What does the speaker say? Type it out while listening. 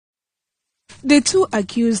The two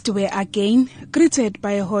accused were again greeted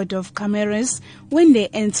by a horde of cameras when they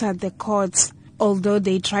entered the court. Although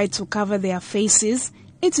they tried to cover their faces,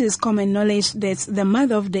 it is common knowledge that the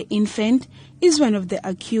mother of the infant is one of the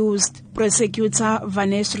accused. Prosecutor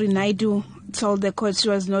Vaneshri Naidu told the court she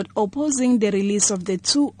was not opposing the release of the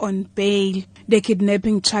two on bail. The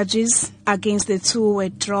kidnapping charges against the two were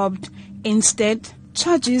dropped. Instead,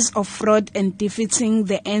 charges of fraud and defeating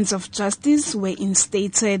the ends of justice were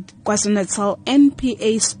instated. KwaZulu-Natal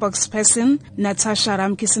NPA spokesperson Natasha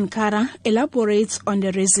Ramkisinkara elaborates on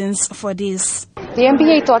the reasons for this. The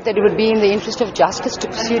NPA thought that it would be in the interest of justice to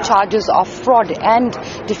pursue charges of fraud and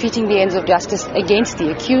defeating the ends of justice against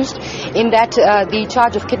the accused, in that the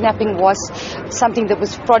charge of kidnapping was something that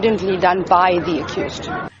was fraudulently done by the accused.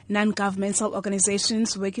 Non-governmental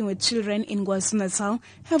organizations working with children in KwaZulu-Natal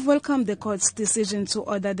have welcomed the court's decision to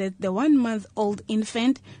order that the 1-month-old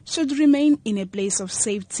infant should remain in a place of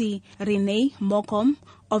safety. Renee Mokom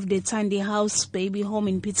of the Tandy House Baby Home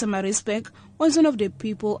in Pietermaritzburg was one of the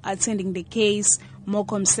people attending the case.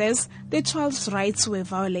 Mokom says the child's rights were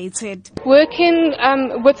violated. Working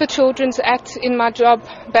with the Children's Act in my job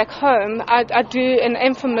back home, I do and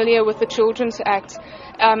am familiar with the Children's Act.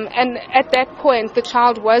 And at that point, the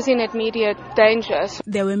child was in immediate danger.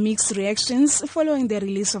 There were mixed reactions following the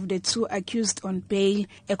release of the two accused on bail.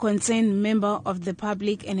 A concerned member of the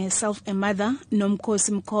public and herself a mother,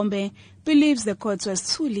 Nomkosi Mkombe, believes the court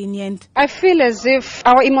was too lenient. I feel as if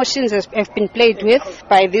our emotions have been played with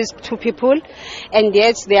by these two people, and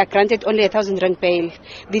yet they are granted only 1,000 rand bail.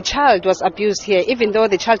 The child was abused here, even though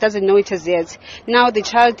the child doesn't know it as yet. Now the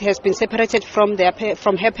child has been separated from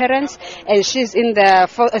her parents, and she's in the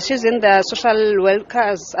social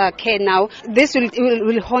worker's care now. This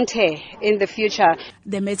will haunt her in the future.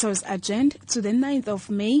 The matter was adjourned to the 9th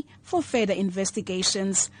of May for further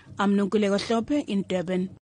investigations. I'm Nonkululeko Hlophe in Durban.